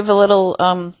 can you give a little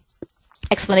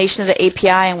explanation of the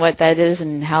API and what that is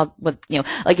and how,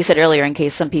 like you said earlier, in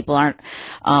case some people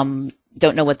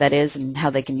don't know what that is and how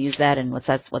they can use that and what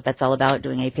that's all about,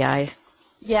 doing APIs?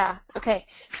 Yeah. Okay.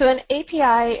 So an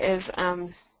API is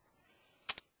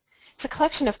it's a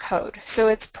collection of code. So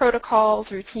it's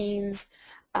protocols, routines,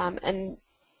 and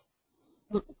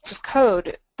just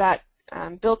code that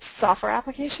builds software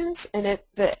applications. And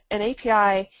an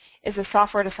API is a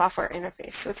software-to-software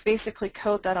interface. So it's basically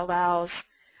code that allows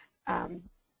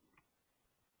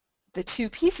the two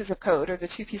pieces of code or the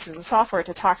two pieces of software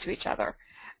to talk to each other.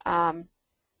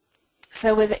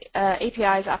 So with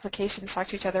APIs, applications talk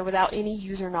to each other without any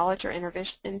user knowledge or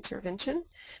intervention.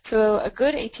 So a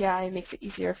good API makes it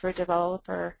easier for a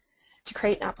developer to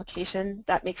create an application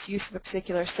that makes use of a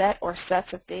particular set or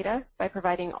sets of data by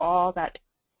providing all that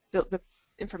the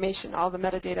information, all the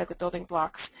metadata, the building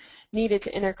blocks needed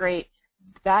to integrate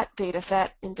that data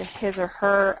set into his or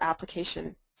her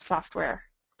application software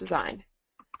design.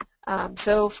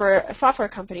 So for a software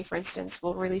company, for instance,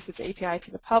 will release its API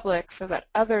to the public so that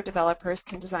other developers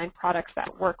can design products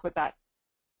that work with that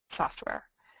software.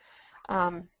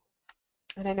 And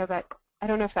I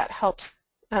don't know if that helps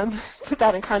put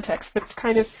that in context, but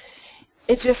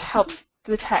it just helps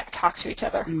the tech talk to each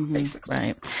other, basically.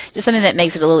 Right. Just something that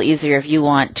makes it a little easier if you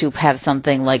want to have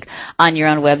something like on your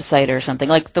own website or something.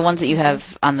 Like the ones that you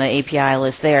have on the API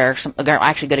list there are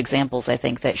actually good examples, I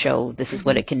think, that show this is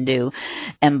what it can do.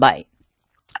 And by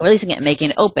releasing it and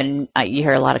making it open, you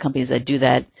hear a lot of companies that do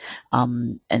that,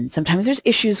 and sometimes there's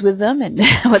issues with them and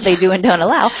what they do and don't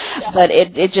allow, but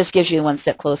it just gives you one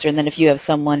step closer. And then if you have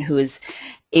someone who is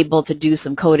able to do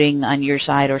some coding on your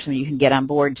side or something you can get on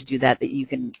board to do that you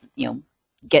can,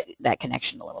 get that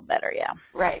connection a little better, yeah.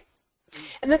 Right.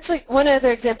 And that's like one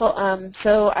other example.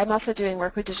 So I'm also doing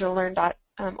work with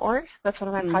digitallearn.org. That's one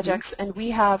of my projects. And we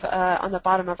have on the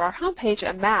bottom of our homepage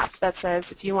a map that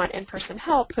says if you want in-person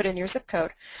help, put in your zip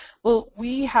code. Well,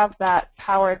 we have that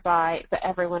powered by the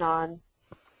Everyone On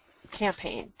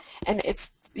campaign. And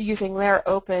it's using their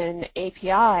open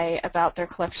API about their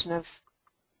collection of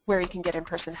where you can get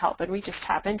in-person help. And we just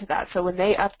tap into that. So when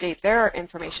they update their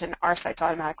information, our site's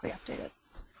automatically updated.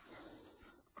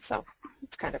 So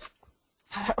it's kind of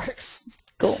how that works.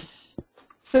 Cool.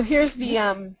 So here's the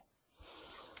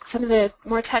some of the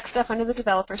more tech stuff under the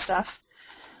developer stuff.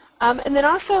 And then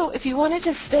also, if you wanted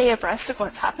to stay abreast of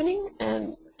what's happening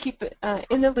and keep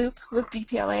in the loop with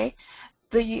DPLA,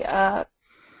 the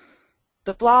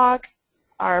blog,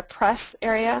 our press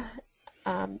area,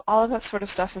 all of that sort of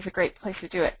stuff is a great place to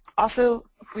do it. Also,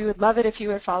 we would love it if you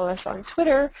would follow us on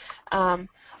Twitter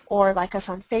or like us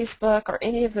on Facebook or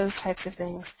any of those types of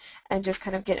things and just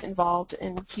kind of get involved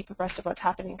and keep abreast of what's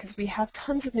happening because we have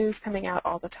tons of news coming out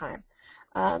all the time.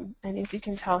 And as you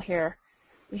can tell here,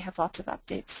 we have lots of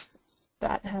updates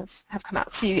that have come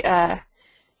out. See, it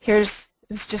was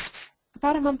just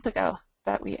about a month ago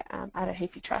that we added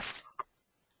HathiTrust.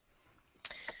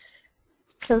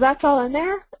 So that's all in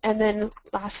there. And then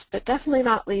last but definitely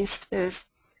not least is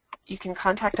you can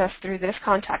contact us through this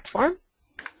contact form.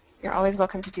 You're always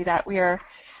welcome to do that. We are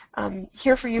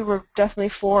here for you. We're definitely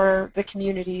for the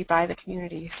community, by the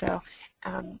community. So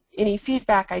any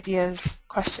feedback, ideas,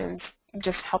 questions,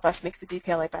 just help us make the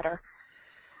DPLA better.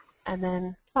 And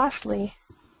then lastly,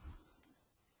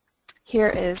 here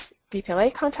is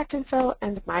DPLA contact info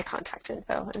and my contact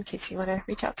info in case you want to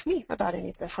reach out to me about any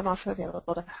of this. I'm also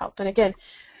available to help. And again,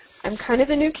 I'm kind of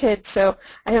the new kid, so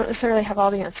I don't necessarily have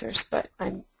all the answers, but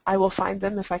I will find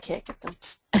them if I can't get them,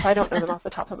 if I don't know them off the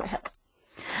top of my head.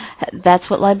 That's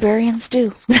what librarians do.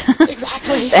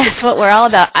 Exactly. That's what we're all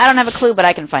about. I don't have a clue, but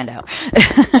I can find out.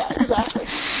 Yeah, exactly.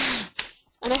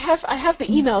 And I have the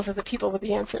emails of the people with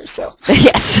the answers, so.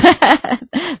 Yes,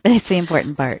 that's the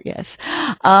important part, yes.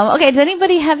 Okay, does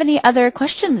anybody have any other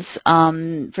questions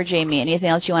for Jamie? Anything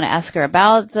else you want to ask her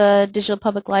about the Digital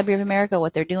Public Library of America,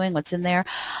 what they're doing, what's in there?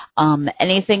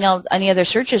 Anything else, any other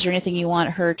searches or anything you want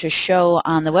her to show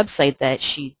on the website that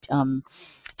she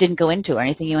didn't go into, or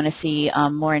anything you want to see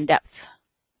more in depth?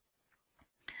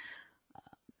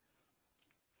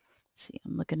 see,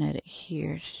 I'm looking at it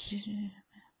here.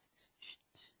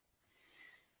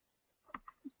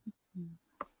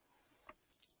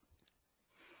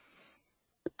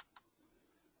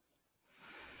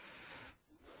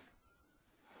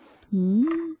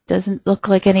 Doesn't look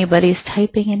like anybody's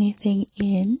typing anything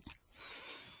in.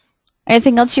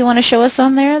 Anything else you want to show us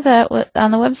on there that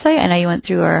on the website? I know you went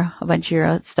through a bunch of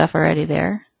your stuff already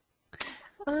there.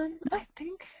 I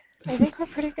think we're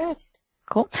pretty good.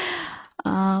 Cool.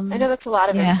 I know that's a lot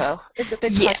of info. It's a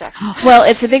big project. Well,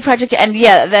 it's a big project, and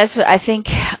yeah, that's what I think.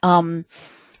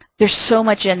 There's so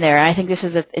much in there. I think this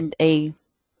is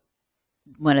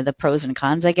one of the pros and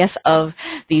cons, I guess, of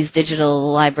these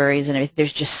digital libraries and everything.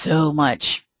 There's just so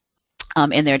much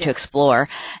in there to explore,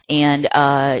 and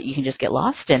you can just get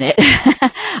lost in it,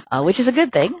 which is a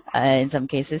good thing in some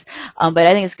cases. But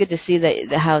I think it's good to see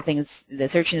the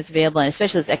searching that's available, and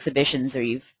especially those exhibitions where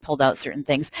you've pulled out certain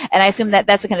things. And I assume that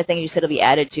that's the kind of thing you said will be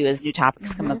added to as new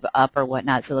topics come up or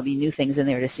whatnot. So there'll be new things in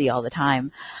there to see all the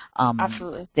time.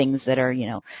 Absolutely. Things that are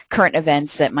current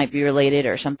events that might be related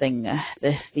or something.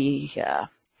 The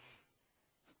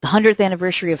 100th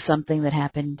anniversary of something that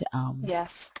happened.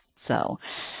 Yes. So.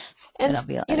 And,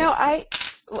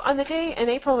 on the day in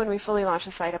April when we fully launched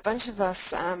the site, a bunch of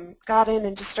us got in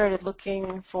and just started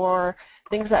looking for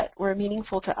things that were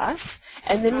meaningful to us.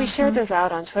 And then we shared those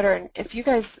out on Twitter. And if you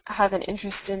guys have an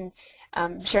interest in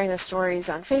sharing those stories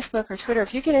on Facebook or Twitter,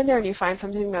 if you get in there and you find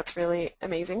something that's really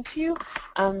amazing to you,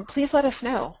 please let us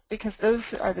know, because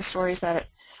those are the stories that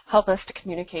help us to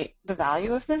communicate the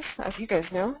value of this. As you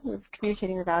guys know, we're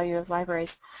communicating the value of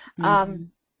libraries.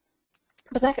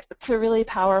 But that's a really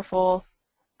powerful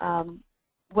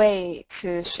way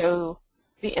to show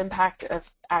the impact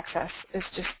of access, is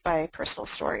just by personal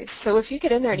stories. So if you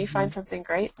get in there and you find something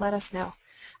great, let us know.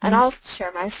 And I'll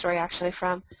share my story actually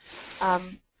from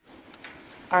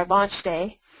our launch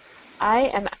day. I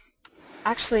am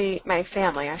actually, my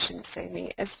family, I shouldn't say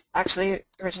me, is actually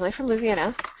originally from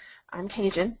Louisiana. I'm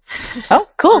Cajun. Oh,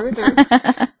 cool.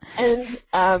 And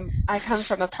I come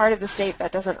from a part of the state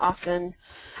that doesn't often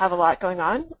have a lot going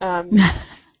on.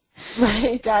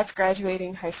 My dad's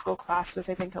graduating high school class was,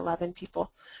 I think, 11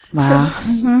 people. Wow.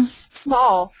 So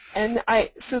small. And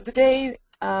so the day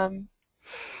that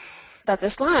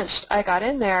this launched, I got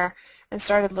in there and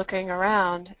started looking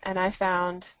around, and I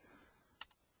found,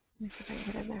 let me see if I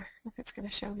can get in there, if it's going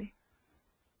to show me.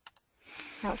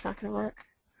 No, it's not going to work.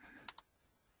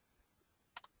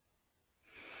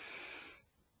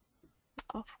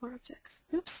 All four objects.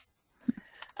 Oops.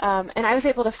 And I was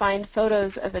able to find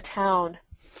photos of a town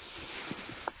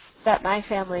that my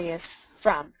family is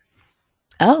from.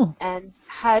 Oh. And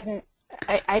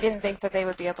I didn't think that they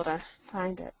would be able to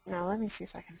find it. Now let me see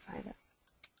if I can find it.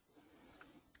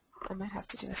 I might have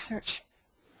to do a search.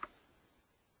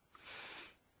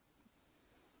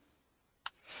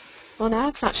 Well, now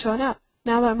it's not showing up.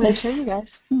 Now that I'm going to show you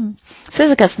guys. It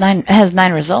says it has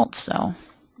 9 results, so.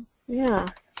 Yeah.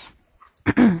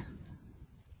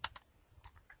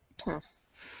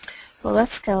 Well,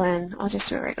 let's go in. I'll just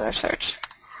do a regular search.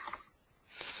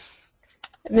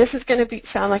 And this is going to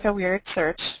sound like a weird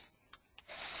search.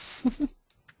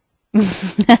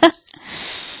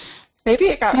 Maybe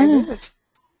it got removed.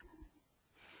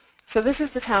 So this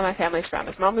is the town my family's from.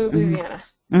 It's Mamou, Louisiana.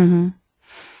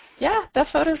 Yeah, that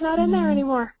photo's not in there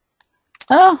anymore.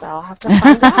 Oh. I'll have to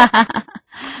find out.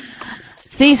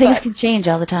 See, things can change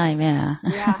all the time, yeah.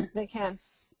 Yeah, they can.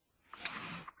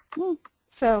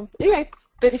 So anyway,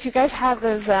 but if you guys have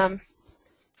those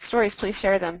stories, please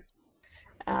share them.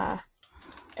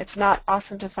 It's not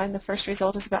awesome to find the first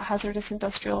result is about hazardous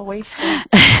industrial waste.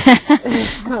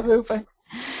 But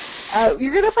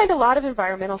you're going to find a lot of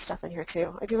environmental stuff in here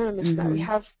too. I do want to mention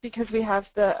that because we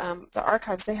have the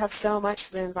archives. They have so much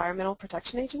for the Environmental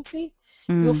Protection Agency.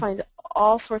 You'll find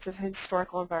all sorts of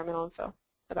historical environmental info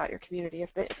about your community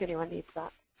if anyone needs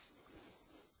that.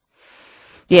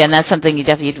 Yeah, and that's something you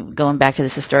definitely, going back to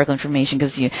this historical information,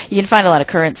 because you can find a lot of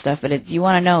current stuff, but you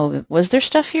want to know, was there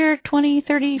stuff here 20,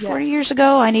 30, 40 years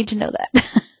ago? I need to know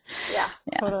that. Yeah,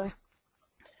 totally.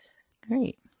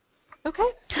 Great. Okay.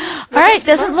 All right,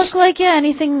 doesn't look like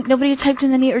anything, nobody typed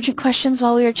in any urgent questions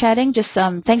while we were chatting. Just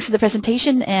thanks for the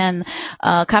presentation, and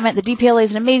comment, the DPLA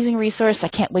is an amazing resource. I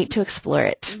can't wait to explore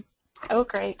it. Oh,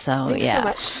 great. So, Thanks yeah. so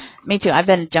much. Me too. I've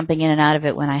been jumping in and out of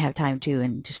it when I have time too,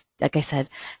 and just, like I said,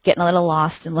 getting a little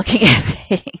lost and looking at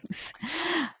things.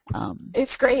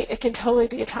 It's great. It can totally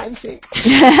be a time sink,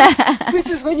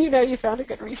 which is when you know you found a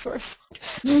good resource.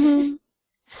 All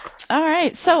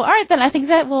right. So, all right, then I think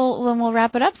that we'll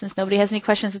wrap it up since nobody has any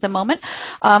questions at the moment.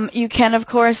 You can, of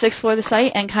course, explore the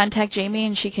site and contact Jamie,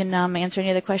 and she can answer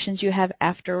any other questions you have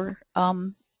after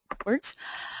upwards.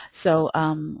 So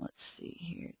let's see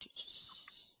here.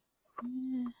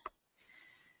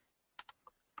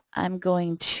 I'm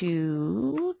going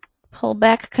to pull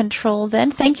back control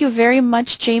then. Thank you very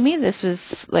much, Jamie. This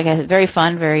was, like I said, very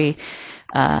fun, very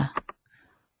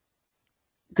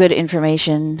good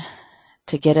information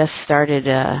to get us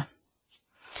started.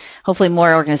 Hopefully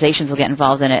more organizations will get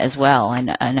involved in it as well.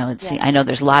 I know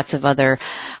there's lots of other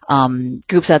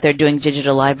groups out there doing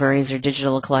digital libraries or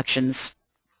digital collections.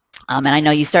 And I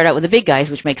know you start out with the big guys,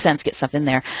 which makes sense, get stuff in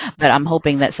there, but I'm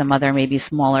hoping that some other maybe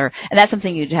smaller, and that's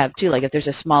something you'd have too, like if there's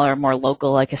a smaller, more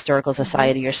local, like historical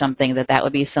society or something, that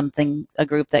would be something, a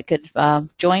group that could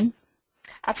join.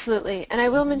 Absolutely. And I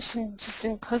will mention, just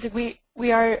in closing,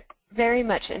 we are very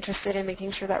much interested in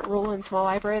making sure that rural and small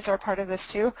libraries are part of this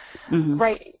too. Mm-hmm.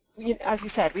 Right. As you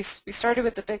said, we started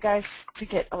with the big guys to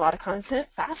get a lot of content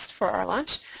fast for our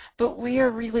launch, but we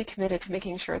are really committed to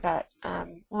making sure that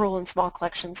rural and small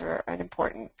collections are an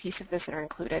important piece of this and are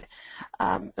included.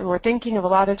 And we're thinking of a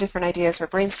lot of different ideas. We're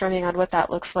brainstorming on what that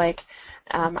looks like.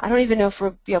 I don't even know if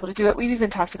we'll be able to do it. We've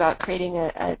even talked about creating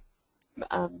a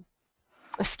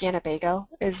Scan-a-Bago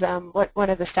is what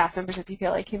one of the staff members of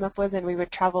DPLA came up with, and we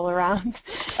would travel around.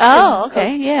 Oh,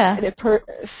 okay, yeah. In a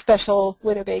special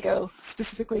Winnebago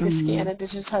specifically to scan and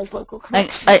digitize local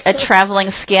collections. A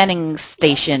traveling scanning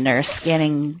station or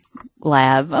scanning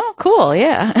lab. Oh, cool,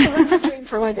 yeah. So that's a dream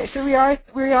for one day. So we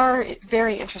are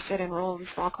very interested in rural and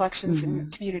small collections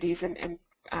and communities, and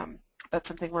that's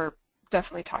something we're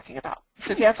definitely talking about.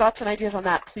 So if you have thoughts and ideas on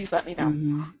that, please let me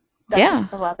know.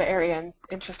 That's a lab area and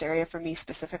interest area for me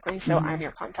specifically, so I'm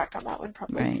your contact on that one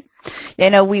probably. Right. Yeah,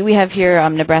 no, we have here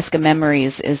Nebraska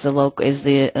Memories is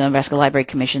the Nebraska Library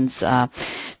Commission's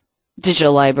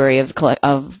digital library of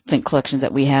collections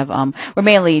that we have. We're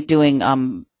mainly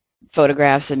doing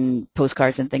photographs and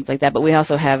postcards and things like that, but we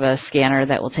also have a scanner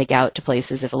that will take out to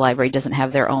places if a library doesn't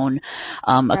have their own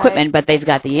equipment, but they've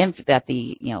got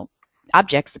the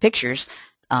objects, the pictures.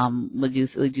 We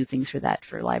do things for that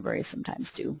for libraries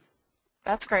sometimes too.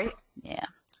 That's great. Yeah.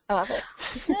 I love it.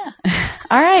 Yeah.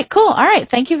 All right, cool. All right,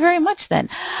 thank you very much then.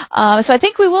 So I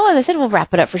think we will, as I said, we'll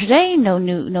wrap it up for today. No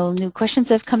new questions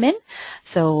have come in,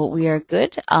 so we are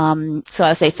good. So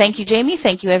I'll say thank you, Jamie.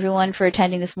 Thank you, everyone, for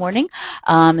attending this morning.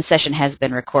 The session has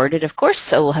been recorded, of course,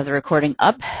 so we'll have the recording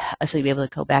up, so you'll be able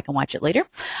to go back and watch it later.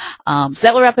 So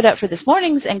that will wrap it up for this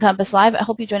morning's NCompass Live. I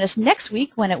hope you join us next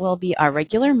week when it will be our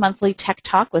regular monthly Tech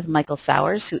Talk with Michael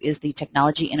Sowers, who is the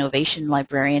Technology Innovation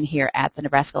Librarian here at the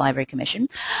Nebraska Library Commission.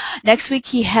 Next week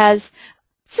he has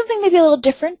something maybe a little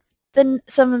different than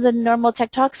some of the normal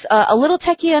tech talks, a little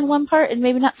techie on one part and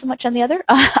maybe not so much on the other.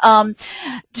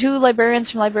 Two librarians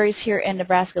from libraries here in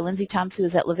Nebraska, Lindsay Thompson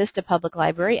is at La Vista Public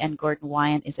Library and Gordon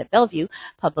Wyant is at Bellevue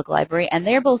Public Library, and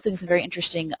they're both doing some very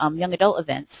interesting young adult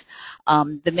events.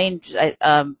 The main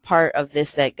part of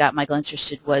this that got Michael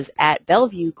interested was at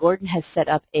Bellevue, Gordon has set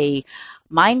up a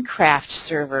Minecraft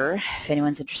server. If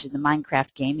anyone's interested in the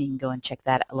Minecraft game, you can go and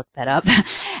look that up.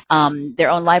 Their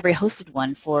own library hosted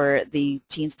one for the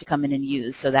teens to come in and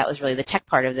use, so that was really the tech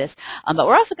part of this. But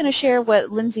we're also going to share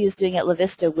what Lindsay is doing at La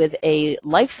Vista with a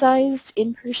life-sized,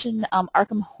 in-person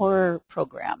Arkham Horror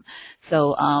program.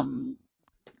 So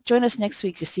join us next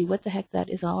week to see what the heck that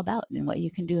is all about and what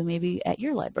you can do maybe at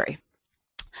your library.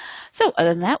 So other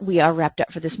than that, we are wrapped up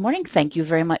for this morning. Thank you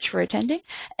very much for attending.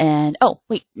 And, oh,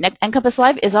 wait, NCompass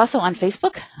Live is also on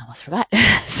Facebook. I almost forgot.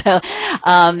 So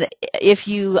if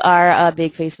you are a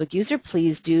big Facebook user,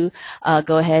 please do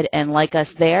go ahead and like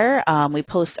us there. We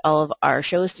post all of our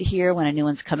shows to here when a new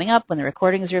one's coming up, when the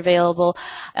recordings are available.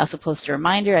 I also post a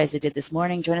reminder, as I did this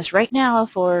morning, join us right now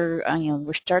for,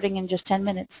 we're starting in just 10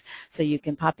 minutes, so you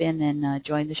can pop in and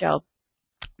join the show.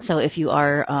 So if you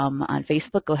are on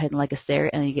Facebook, go ahead and like us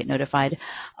there, and you get notified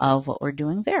of what we're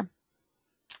doing there.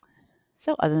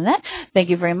 So other than that, thank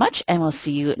you very much, and we'll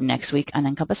see you next week on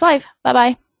NCompass Live.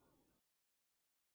 Bye-bye.